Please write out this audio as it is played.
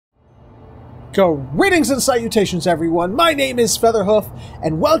Greetings and salutations, everyone. My name is Featherhoof,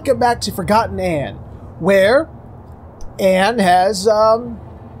 and welcome back to Forgotten Anne, where Anne has,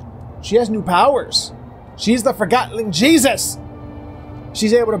 she has new powers. She's the Forgotling Jesus.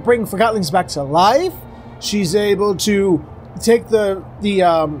 She's able to bring Forgotlings back to life. She's able to take the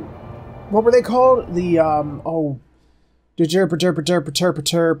what were they called? The,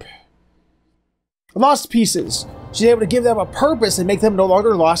 lost pieces. She's able to give them a purpose and make them no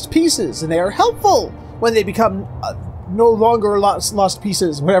longer lost pieces, and they are helpful when they become no longer lost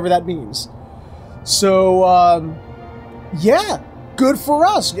pieces, whatever that means. So, yeah, good for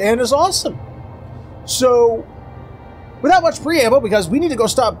us. Anne is awesome. So, without much preamble, because we need to go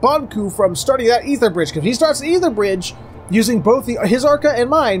stop Banku from starting that ether bridge, because if he starts the ether bridge using both his Arca and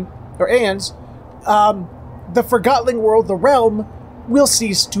mine, or Anne's, the Forgotling world, the realm, will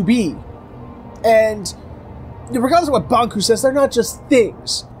cease to be. And regardless of what Banku says, they're not just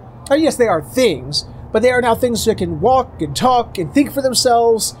things. Oh, yes, they are things, but they are now things that can walk and talk and think for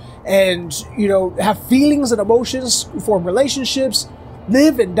themselves and, you know, have feelings and emotions, form relationships,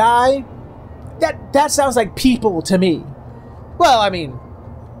 live and die. That sounds like people to me. Well, I mean,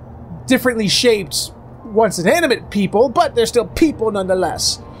 differently shaped, once inanimate people, but they're still people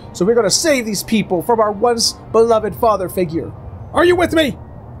nonetheless. So we're going to save these people from our once beloved father figure. Are you with me?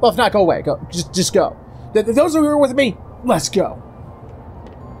 Well, if not, go away. Go. Just go. Those of you who are with me, let's go.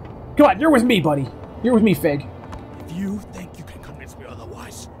 Come on, you're with me, buddy. You're with me, Fig. If you think you can convince me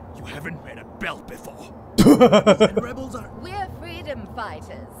otherwise, you haven't made a belt before. And rebels are... We're freedom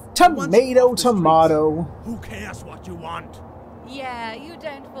fighters. Tomato, tomato. Who cares what you want? Yeah, you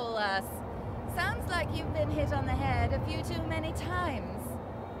don't fool us. Sounds like you've been hit on the head a few too many times.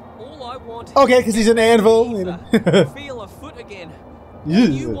 All I want okay, because he's an anvil. is feel a foot again. All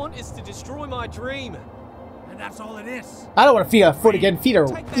you want is to destroy my dream. And that's all it is. I don't want to feel a foot again. Feet are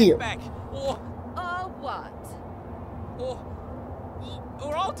Take that here. back, or what?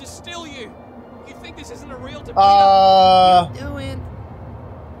 Or I'll distill you. You think this isn't a real debate? Doing?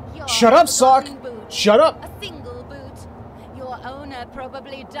 Shut up, Sock. Shut up. A single boot. Your owner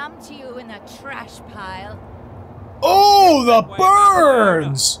probably dumped you in a trash pile. Oh, the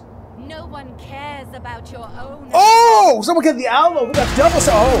burns! No one cares about your owner. Oh, someone get the aloe. We got double.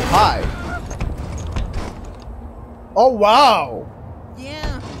 Oh, hi. Oh, wow.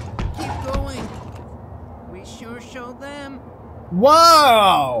 Yeah, keep going. We sure showed them.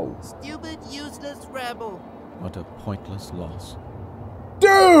 Wow. Stupid, useless rebel. What a pointless loss.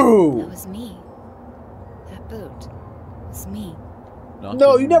 Dude. That was me. That boot was me.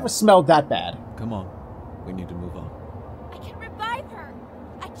 No, you never smelled that bad. Come on. We need to move on. I can revive her.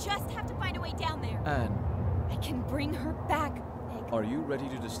 I just have to find a way down there. Anne, I can bring her back. are you ready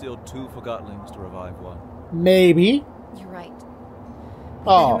to distill 2 Forgotlings to revive 1? Maybe. You're right.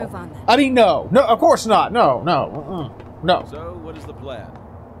 Oh. Move on, then. I mean, no. No, of course not. No, no. No. So, what is the plan?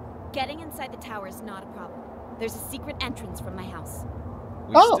 Getting inside the tower is not a problem. There's a secret entrance from my house.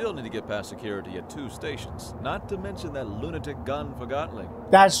 We still need to get past security at 2 stations, not to mention that lunatic gun Forgotling.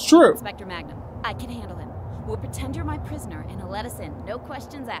 That's true. Inspector Magnum, I can handle him. We'll pretend you're my prisoner and he'll let us in. No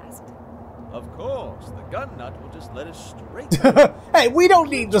questions asked. Of course, the gun nut will just let us straight. Hey, we don't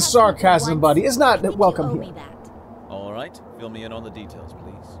need the sarcasm, buddy. It's not welcome here. All right, fill me in on the details,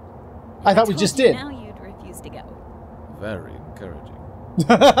 please. I thought we just did. Now you'd refuse to go. Very encouraging.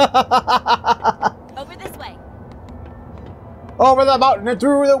 Over this way. Over the mountain and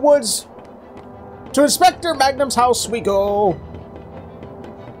through the woods. To Inspector Magnum's house we go.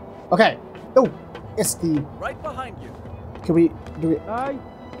 Okay. Oh, it's the... Right behind you. Can we... do we... Aye,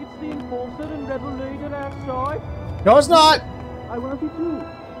 it's the enforcer and rebel leader outside. No, it's not. I want you too.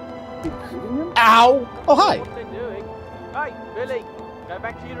 Keep shooting him. Ow. Oh, hi. What's they doing? Hey, Billy, go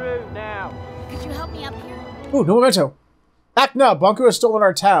back to your room now. Could you help me up here? Ooh, no memento. Act now. Banku has stolen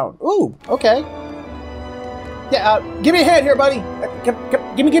our town. Ooh, okay. Yeah, give me a hand here, buddy.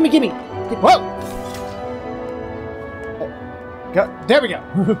 Gimme. Whoa. There we go.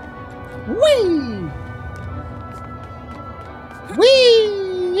 Whee!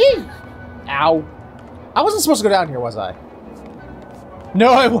 Whee! Ow. I wasn't supposed to go down here, was I?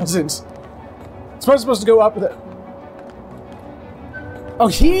 No, I wasn't. It's supposed to go up with it. Oh,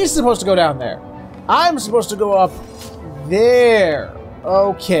 he's supposed to go down there. I'm supposed to go up there.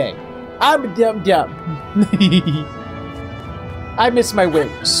 Okay. I'm a dumb. I miss my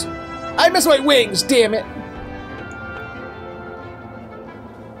wings. Damn it.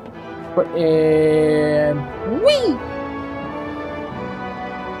 And whee!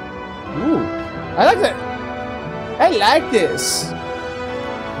 Ooh, I like that. I like this.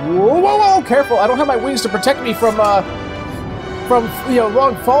 Whoa, careful. I don't have my wings to protect me from long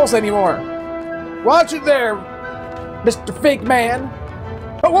falls anymore. Watch it there, Mr. Fake Man.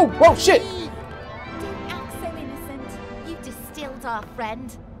 Oh, whoa, whoa, shit. Don't act so innocent. You distilled our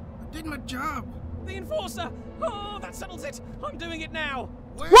friend. I did my job. The enforcer! Oh, that settles it! I'm doing it now!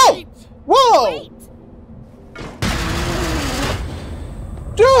 Whoa! Whoa! Wait!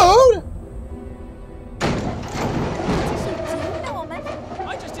 Dude! What did you do, Norman?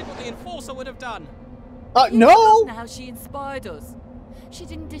 I just did what the enforcer would have done. No! How she inspired us. She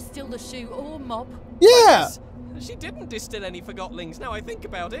didn't distill the shoe or mop. Yeah! She didn't distill any Forgottlings, now I think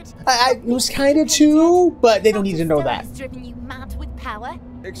about it. I was kind of too, but they don't need to know that. Has driven you mad with power.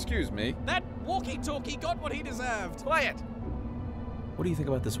 Excuse me. That walkie-talkie got what he deserved. Quiet! What do you think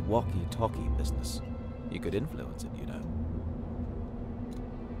about this walkie-talkie business? You could influence it, you know.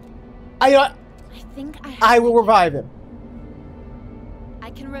 I think I will revive him. I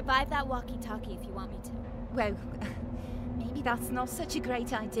can revive that walkie-talkie if you want me to. Well, maybe that's not such a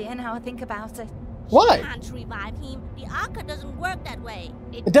great idea now I think about it. Why? Can't revive him. The Arca doesn't work that way.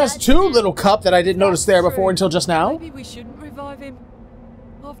 It does too, little cup, that I didn't notice there before until just now. Maybe we shouldn't revive him.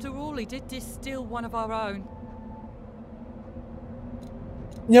 After all, he did distill one of our own.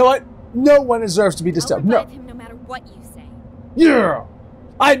 You know what? No one deserves to be I'll distilled. revive No. him no matter what you say. Yeah!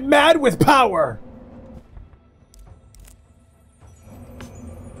 I'm mad with power!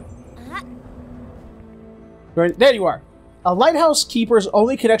 Right, there you are. A lighthouse keeper's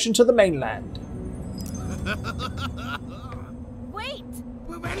only connection to the mainland. Wait!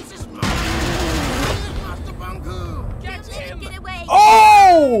 Get him! Get away!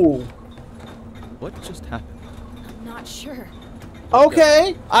 Oh! What just happened? I'm not sure.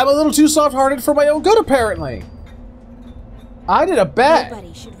 Okay, I'm a little too soft-hearted for my own good, apparently. I did a bad.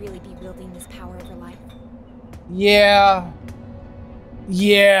 Nobody should really be wielding this power over life. Yeah.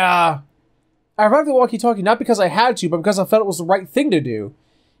 Yeah. I revived the walkie-talkie not because I had to, but because I felt it was the right thing to do.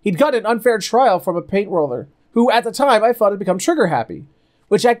 He'd got an unfair trial from a paint roller, who at the time I thought had become trigger-happy.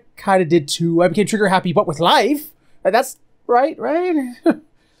 Which I kind of did too. I became trigger-happy, but with life. And that's right?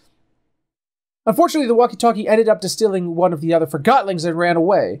 Unfortunately, the walkie-talkie ended up distilling one of the other Forgottlings and ran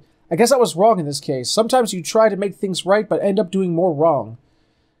away. I guess I was wrong in this case. Sometimes you try to make things right, but end up doing more wrong.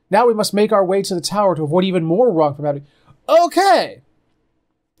 Now we must make our way to the tower to avoid even more wrong from happening. Okay!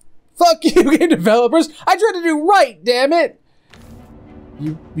 Fuck you, game developers! I tried to do right, damn it!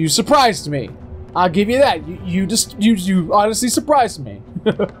 You surprised me. I'll give you that. You honestly surprised me.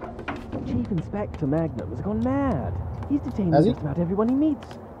 Chief Inspector Magnum has gone mad. He's detained Has he? just about everyone he meets,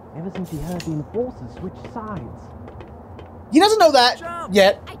 ever since he heard the enforcers switch sides. He doesn't know that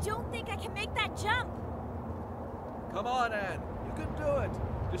yet. I don't think I can make that jump. Come on, Anne. You can do it.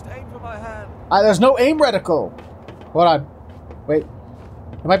 Just aim for my hand. There's no aim reticle. Hold on. Wait.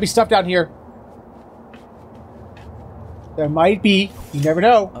 There might be stuff down here. There might be. You never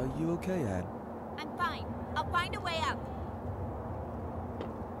know. Are you okay, Anne? I'm fine. I'll find a way out.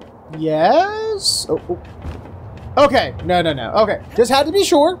 Yes? Oh. Okay. No. Okay. Just had to be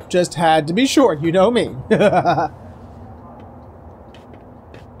sure. Just had to be sure. You know me.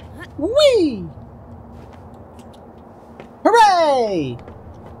 Whee! Hooray!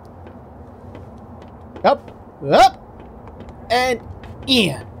 Up, and in.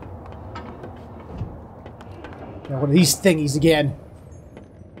 Now one of these thingies again.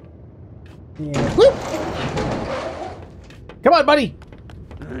 And whoop! Come on, buddy.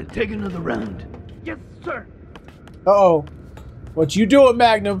 Take another round. Yes, sir. Uh-oh. What you doing,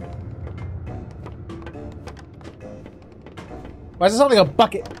 Magnum? Why does it sound like a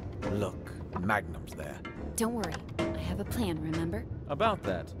bucket? Look, Magnum's there. Don't worry. I have a plan, remember? About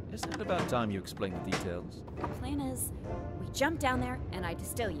that, isn't it about time you explain the details? The plan is, we jump down there and I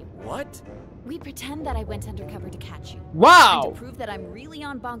distill you. What? We pretend that I went undercover to catch you. Wow! And to prove that I'm really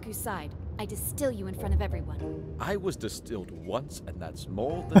on Bonku's side, I distill you in front of everyone. I was distilled once, and that's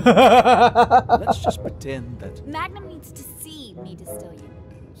more than... Let's just pretend that... Magnum needs to see me distill you.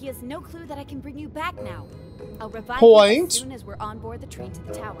 He has no clue that I can bring you back now. I'll revive Point. you as soon as we're on board the train to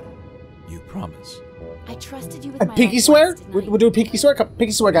the tower. You promise? I trusted you with And my pinky life swear? once, didn't I? We'll do a pinky swear? Come,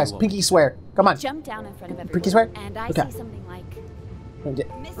 pinky swear, guys. Pinky swear. Come on. Jump down in front of everyone. Pinky swear? And I Okay. say something like, Mm.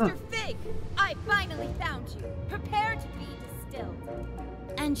 Mr. Fig, I finally found you. Prepare to be distilled.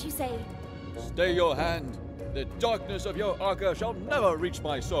 And you say, Stay your hand. The darkness of your Arca shall never reach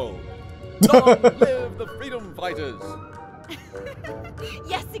my soul. Long live the freedom fighters!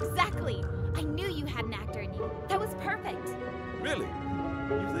 yes, exactly. I knew you had an actor in you. That was perfect. Really?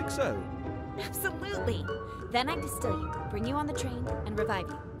 You think so? Absolutely. Then I distill you, bring you on the train, and revive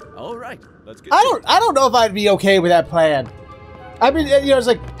you. All right, let's get I don't know if I'd be okay with that plan. I mean, you know, it's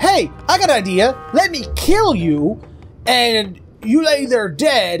like, hey, I got an idea. Let me kill you, and you lay there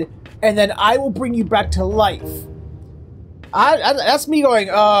dead, and then I will bring you back to life. That's me going,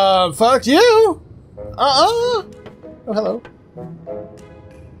 fuck you. Oh, hello.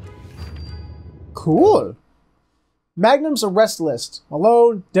 Cool. Magnum's arrest list.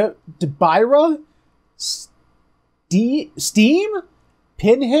 Malone, Debira, Steam,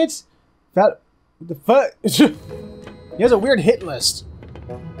 Pinhit. The fuck? He has a weird hit list.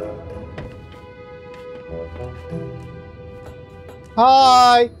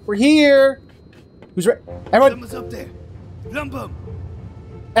 Hi, we're here. Who's right? Everyone. Someone's up there. Lump 'em.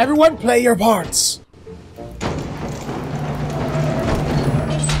 Everyone, play your parts.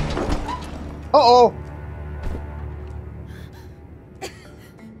 Uh-oh.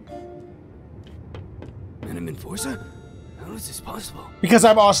 Venom Enforcer? How is this possible? Because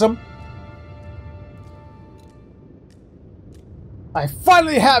I'm awesome. I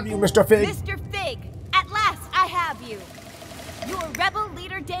finally have you, Mr. Fig. Mr. Fig, at last I have you. Your rebel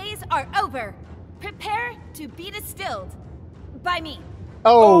leader days are over. Prepare to be distilled. By me.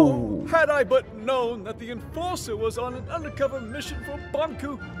 Oh. Had I but known that the Enforcer was on an undercover mission for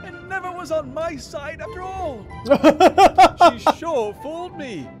Banku and never was on my side after all. She sure fooled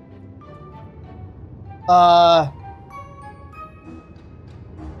me.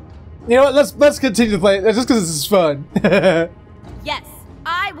 You know what? Let's continue to play just because this is fun. Yes,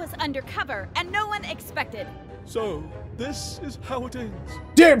 I was undercover and no one expected. So, this is how it ends.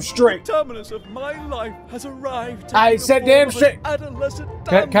 Damn straight. The terminus of my life has arrived. I said damn straight. Adolescent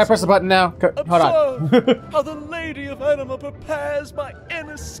Can I press the button now? Hold on. How the Lady of Anima prepares my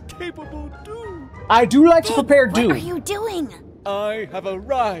inescapable doom. I do like to prepare doom. What are you doing? I have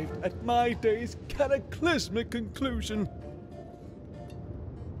arrived at my day's cataclysmic conclusion.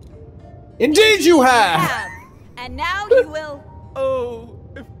 Indeed you have. And now you will... Oh,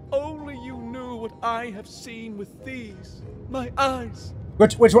 if only you knew what I have seen with these, my eyes.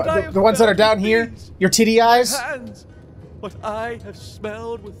 Which one? The ones that are down here? Your titty eyes? Hands. What I have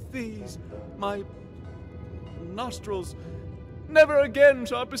smelled with these, my nostrils. Never again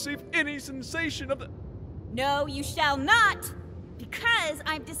shall I perceive any sensation of the... No, you shall not! Because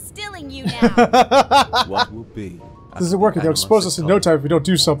I'm distilling you now. What will be? This isn't working. They'll expose us in no time if we don't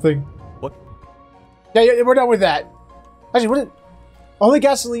do something. What? Yeah, we're done with that. Actually, what did... Only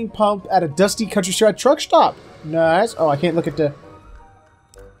gasoline pump at a dusty countryside truck stop. Nice. Oh, I can't look at the...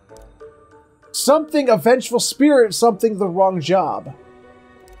 Something a vengeful spirit, something the wrong job.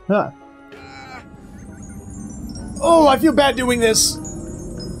 Huh. Oh, I feel bad doing this.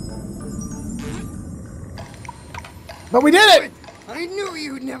 But we did it! I knew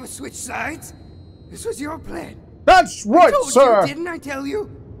you'd never switch sides. This was your plan. That's right, I told sir! you, didn't I tell you?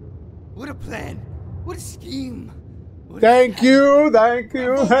 What a plan. What a scheme. Thank you.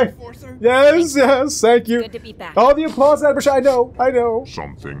 Yes, thank you. Good to be back. All the applause, I know.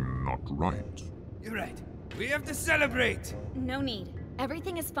 Something not right. You're right. We have to celebrate. No need.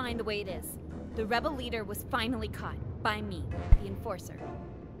 Everything is fine the way it is. The rebel leader was finally caught. By me, the Enforcer.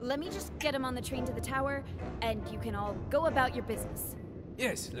 Let me just get him on the train to the tower, and you can all go about your business.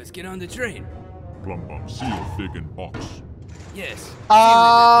 Yes, let's get on the train. Plum Bum, seal Fig in box. Yes.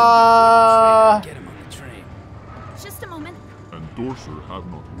 Uh... Get him on the train. Just a moment. Endorser have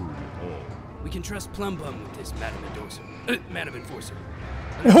not worried at all. We can trust Plum Bum with this, Madam Endorser. Madam Enforcer.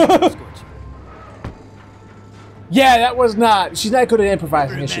 Escort you. Yeah, that was not. She's not good at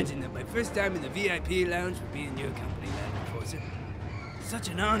improvising, Never is she? imagined that my first time in the VIP lounge would be in your company, Madam Enforcer. Such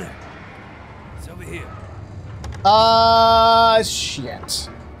an honor. It's over here. Shit.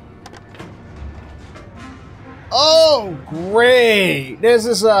 Oh, great. This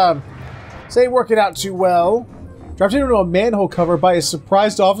is, this ain't working out too well. Dropped into a manhole cover by a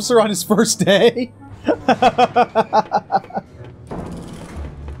surprised officer on his first day.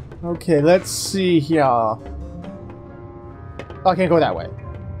 Okay, let's see here. Oh, I can't go that way.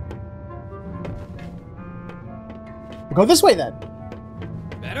 We'll go this way then.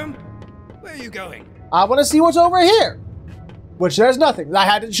 Madam, where are you going? I want to see what's over here. Which there's nothing. I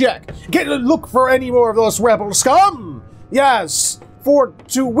had to check. Get a look for any more of those rebel scum. Yes, for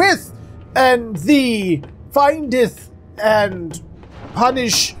to with and thee findeth and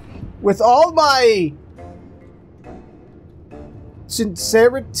punish with all my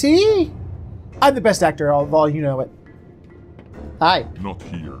sincerity. I'm the best actor of all, you know it. Hi. Not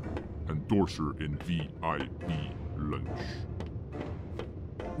here. Endorser in VIP lunch.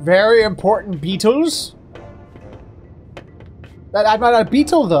 Very important beetles. I'm not a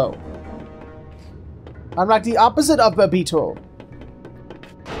beetle, though. I'm like the opposite of a beetle.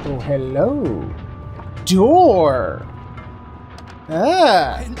 Oh, hello. Door.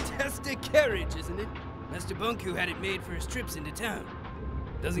 Ah. Fantastic carriage, isn't it? Master Bunku had it made for his trips into town.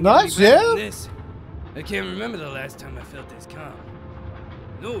 Doesn't Nice, get any better yeah. than this. I can't remember the last time I felt this calm.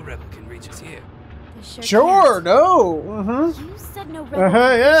 No rebel can reach us here. They Sure, can't. no. Mm-hmm. You said no rebel.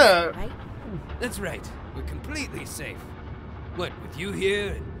 Yeah. Right? That's right. We're completely safe. What, with you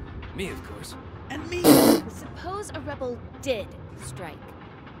here and me, of course. And me! Suppose a rebel did strike.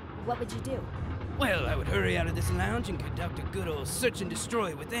 What would you do? Well, I would hurry out of this lounge and conduct a good old search and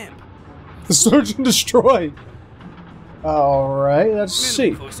destroy with Amp. The search and destroy. Alright, let's see.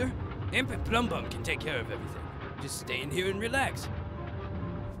 Enforcer, Amp and Plumbum can take care of everything. Just stay in here and relax.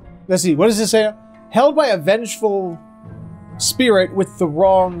 Let's see, what does this say? Held by a vengeful spirit with the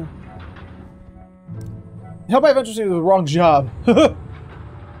wrong... Held by a vengeful spirit with the wrong job.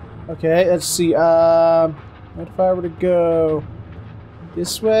 Okay, let's see, what if I were to go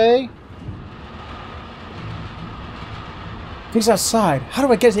this way? He's outside. How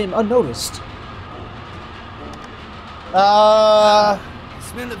do I get him unnoticed?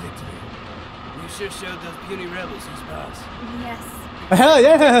 Smell of victory. You sure showed those puny rebels who's boss. Yes. Hell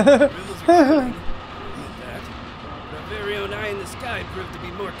yeah! Rebels are cunning. Not that. But our very own eye in the sky proved to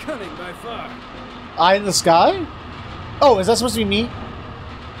be more cunning by far. Eye in the sky? Oh, is that supposed to be me?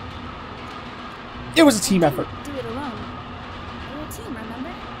 It was a team effort. Do it alone. We're a team,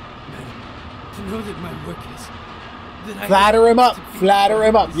 remember? Madam, to know that my work is... that I Flatter him up. to be Flatter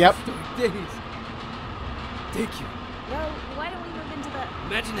him up. Yep. historic days. Thank you. Well, why don't we move into the...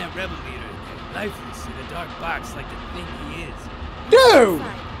 Imagine that rebel leader, lifeless in a dark box like the thing he is. No!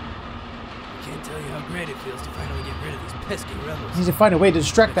 I can't tell you how great it feels to finally get rid of these pesky rebels. Need to find a way to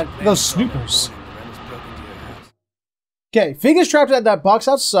distract those snoopers. Okay, Fig is trapped at that box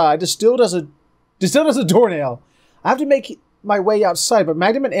outside. Distilled as a doornail. I have to make my way outside, but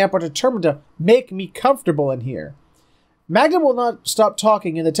Magnum and Amp are determined to make me comfortable in here. Magnum will not stop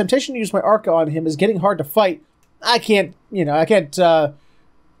talking, and the temptation to use my Arca on him is getting hard to fight. I can't, I can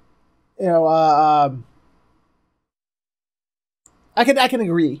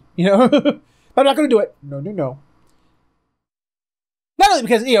agree, but I'm not going to do it. No. Not only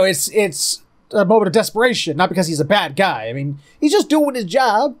because, it's a moment of desperation, not because he's a bad guy. I mean, he's just doing his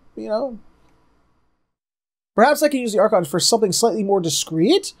job, Perhaps I can use the Archon for something slightly more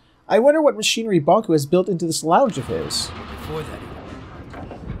discreet? I wonder what machinery Bonku has built into this lounge of his. Before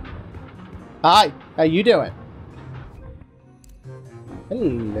that, Hi, how you doing?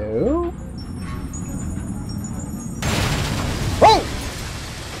 Hello? Oh!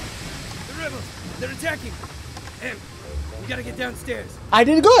 the rebels! They're attacking! Em, we gotta get downstairs. I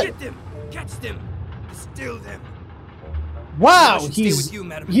did good! Get them! Catch them! Distill them! Wow, I should stay with you,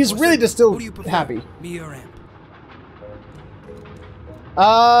 Madam he's Enforcer. really Who distilled do you prefer, happy. Me or Amp?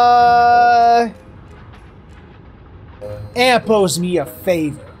 Amp owes me a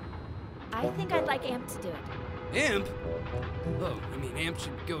favor. I think I'd like Amp to do it. Amp? Oh, you mean Amp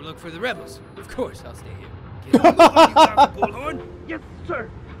should go look for the rebels? Of course, I'll stay here. Get on, you powerful bullhorn. Yes, sir.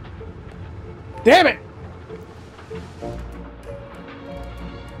 Damn it!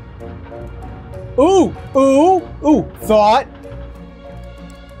 Ooh, thought.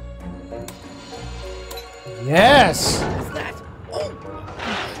 Yes! What's that? Oh!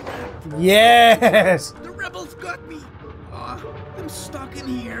 Yes! The rebels got me! I'm stuck in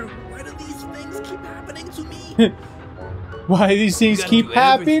here. Why do these things keep happening to me? Why these things gotta keep do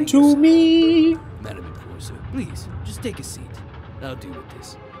happening to everything me? Madam Enforcer, please, just take a seat. I'll deal with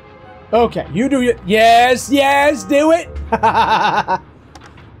this. Okay, you do it. Yes, do it.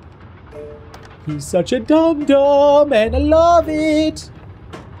 He's such a dum-dum, and I love it.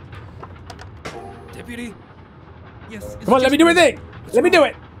 Deputy? Yes. Come on, let me do my thing. Let me do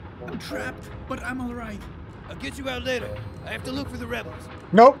it. I'm trapped, but I'm alright. I'll get you out later. I have to look for the rebels.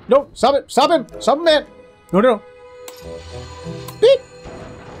 No, stop it. Stop him, man. No. Beep.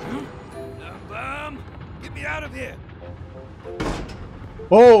 Bomb! Get me out of here!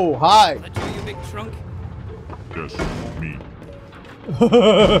 Oh, hi. Let you, you big trunk. Yes, me.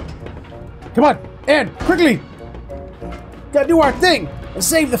 Come on, Ann, quickly. Gotta do our thing and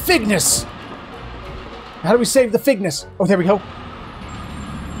save the Figness. How do we save the Figness? Oh, there we go.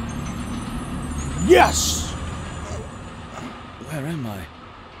 Yes! Where am I?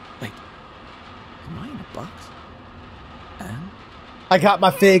 Wait. Am I in a box? And? I got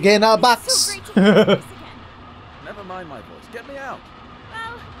my fig in a box. So great to hear your voice again. Never mind my voice. Get me out.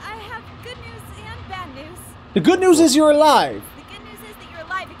 Well, I have good news and bad news. The good news is you're alive. The good news is that you're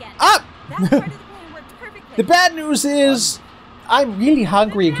alive again. Ah! That part of the plan worked perfectly. The bad news is I'm really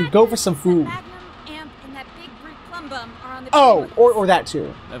hungry and could go for some food. Magnum, Amp, and that big brute Plumbum are on the Oh, team with or that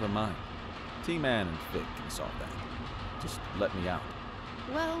too. Never mind. T-Man and Vic can solve that. Just let me out.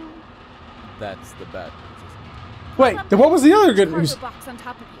 Well, That's the bad news, isn't Wait, then what was the other good Cargo news? box on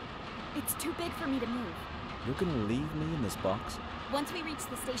top of you. It's too big for me to move. You're gonna leave me in this box? Once we reach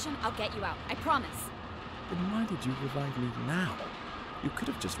the station, I'll get you out. I promise. Then why did you revive me now? You could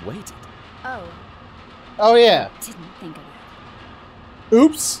have just waited. Oh. Oh, yeah. Didn't think of that.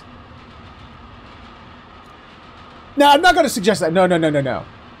 Oops. No, I'm not going to suggest that. No. I'm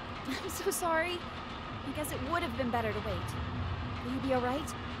so sorry. I guess it would have been better to wait. Will you be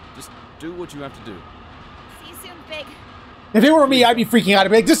alright? Just do what you have to do. See you soon, Big. If it were me, I'd be freaking out. I'd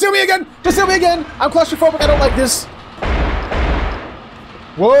be like, just do me again! Just do me again! I'm claustrophobic. I don't like this.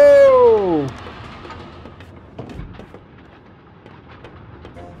 Whoa!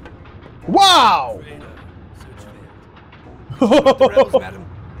 Wow! The rebels, madam.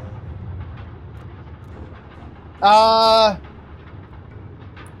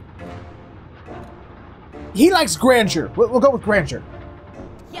 He likes grandeur. We'll go with grandeur.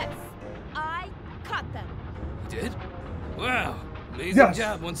 Yes, I caught them. You did? Wow. Amazing Yes.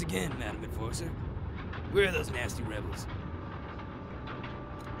 job once again, Madam Enforcer. Where are those nasty rebels?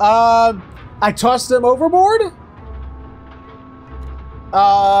 I tossed them overboard?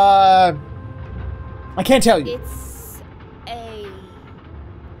 I can't tell you. It's a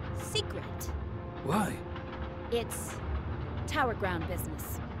secret. Why? It's tower ground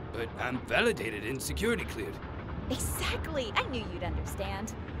business. But I'm validated and security cleared. Exactly. I knew you'd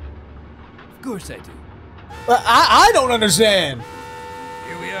understand. Of course I do. I don't understand.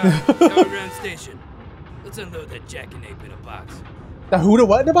 Here we are, tower ground station. Let's unload that jackanape in a box. The who to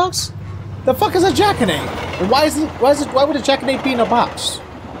what in a box? The fuck is a jackanape? And why would a jackanape be in a box?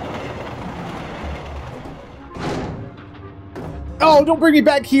 Oh, don't bring me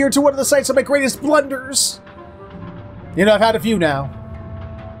back here to one of the sites of my greatest blunders. You know, I've had a few now.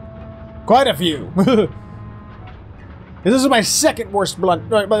 Quite a few. This is my second worst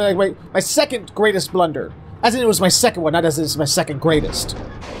blunder. Wait, my second greatest blunder. As in it was my second one, not as in it's my second greatest.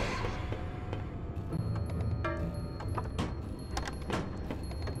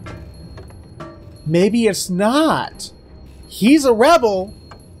 Maybe it's not. He's a rebel.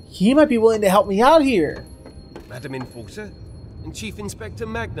 He might be willing to help me out here. Madam Enforcer and Chief Inspector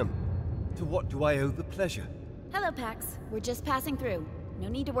Magnum, to what do I owe the pleasure? Hello, Pax. We're just passing through. No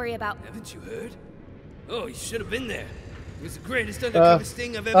need to worry about... Haven't you heard? Oh, you should have been there. It was the greatest undercover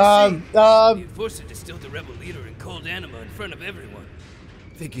sting I've ever seen. The Enforcer distilled the rebel leader in cold anima in front of everyone.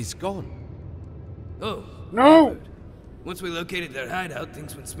 Vic is gone. Oh. No! Once we located their hideout,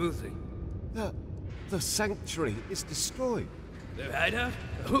 things went smoothly. The sanctuary is destroyed. Their hideout?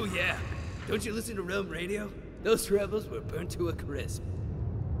 Oh, yeah. Don't you listen to Realm Radio? Those rebels were burnt to a crisp.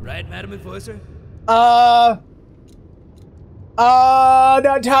 Right, Madam Enforcer?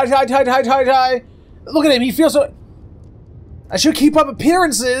 Look at him, he feels so... I should keep up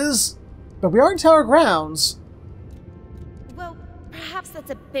appearances, but we are in Tower Grounds. Well, perhaps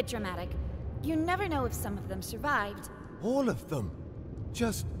that's a bit dramatic. You never know if some of them survived. All of them.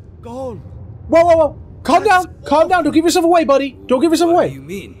 Just gone. Whoa. Calm down. Calm down. Don't give yourself away, buddy. Don't give yourself away. What do you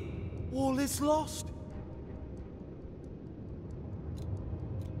mean? All is lost.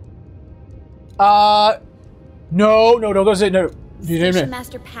 No, don't go say no. Station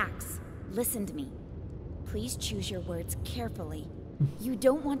Master Pax, listen to me. Please choose your words carefully. You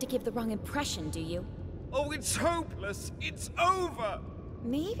don't want to give the wrong impression, do you? Oh, it's hopeless. It's over.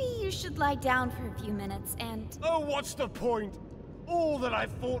 Maybe you should lie down for a few minutes and... Oh, what's the point? All that I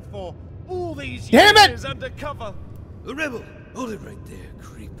fought for, all these Damn years it! undercover. A rebel! Hold it right there,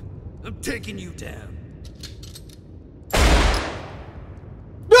 creep. I'm taking you down.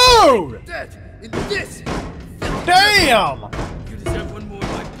 Dude! That and this! Damn! You deserve one more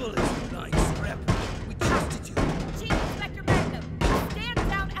of my bullets, you lying scrap. We trusted you. Chief Inspector Magnum, stand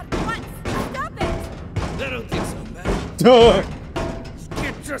down at once! Stop it! I don't think so, man. Duh.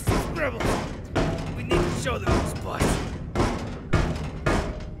 Can't trust these rebels. We need to show them who's boss.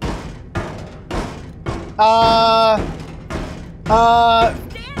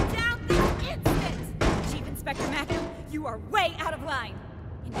 Stand down this instant! Chief Inspector Magnum, you are way out of line.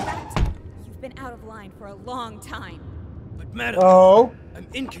 In fact, you've been out of line for a long time. But madam, I'm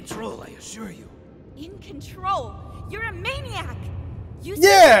in control, I assure you. In control? You're a maniac! You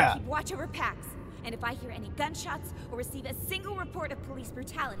Yeah! keep watch over Pax. And if I hear any gunshots or receive a single report of police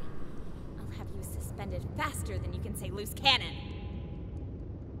brutality, I'll have you suspended faster than you can say loose cannon.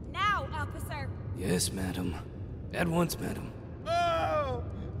 Now, officer! Yes, madam. At once, madam. Oh,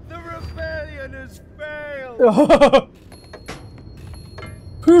 the rebellion has failed.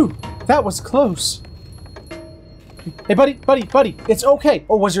 Whew, that was close. Hey, buddy, it's okay.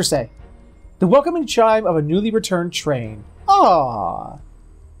 Oh, what's your say? The welcoming chime of a newly returned train. Ah.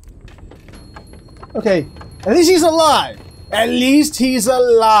 Okay, At least he's alive. At least he's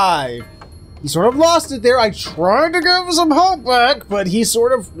alive. He sort of lost it there. I tried to give him some hope back, but he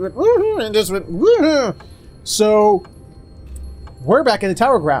sort of went, woohoo, and just went, woohoo. So, we're back in the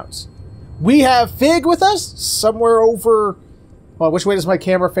tower grounds. We have Fig with us, somewhere over... Well, which way does my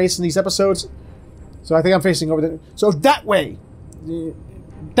camera face in these episodes? So I think I'm facing over there. So that way.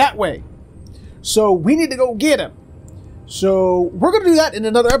 That way. So we need to go get him. So we're going to do that in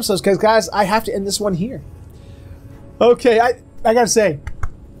another episode, because, guys, I have to end this one here. Okay, I got to say,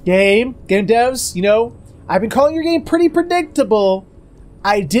 game devs, you know, I've been calling your game pretty predictable.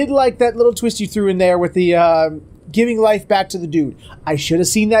 I did like that little twist you threw in there with the giving life back to the dude. I should have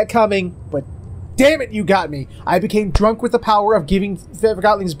seen that coming, but damn it, you got me. I became drunk with the power of giving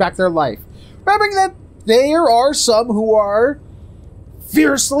Forgottlings back their life. Remembering that there are some who are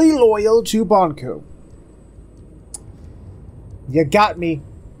fiercely loyal to Banku. You got me.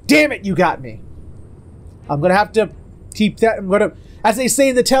 Damn it, you got me. I'm going to have to keep that. I'm going to, as they say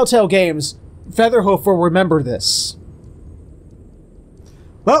in the Telltale games, Featherhoof will remember this.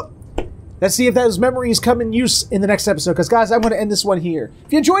 Well, let's see if those memories come in use in the next episode, because, guys, I'm going to end this one here.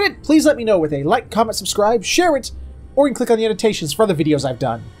 If you enjoyed it, please let me know with a like, comment, subscribe, share it, or you can click on the annotations for other videos I've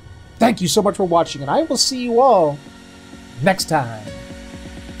done. Thank you so much for watching, and I will see you all next time.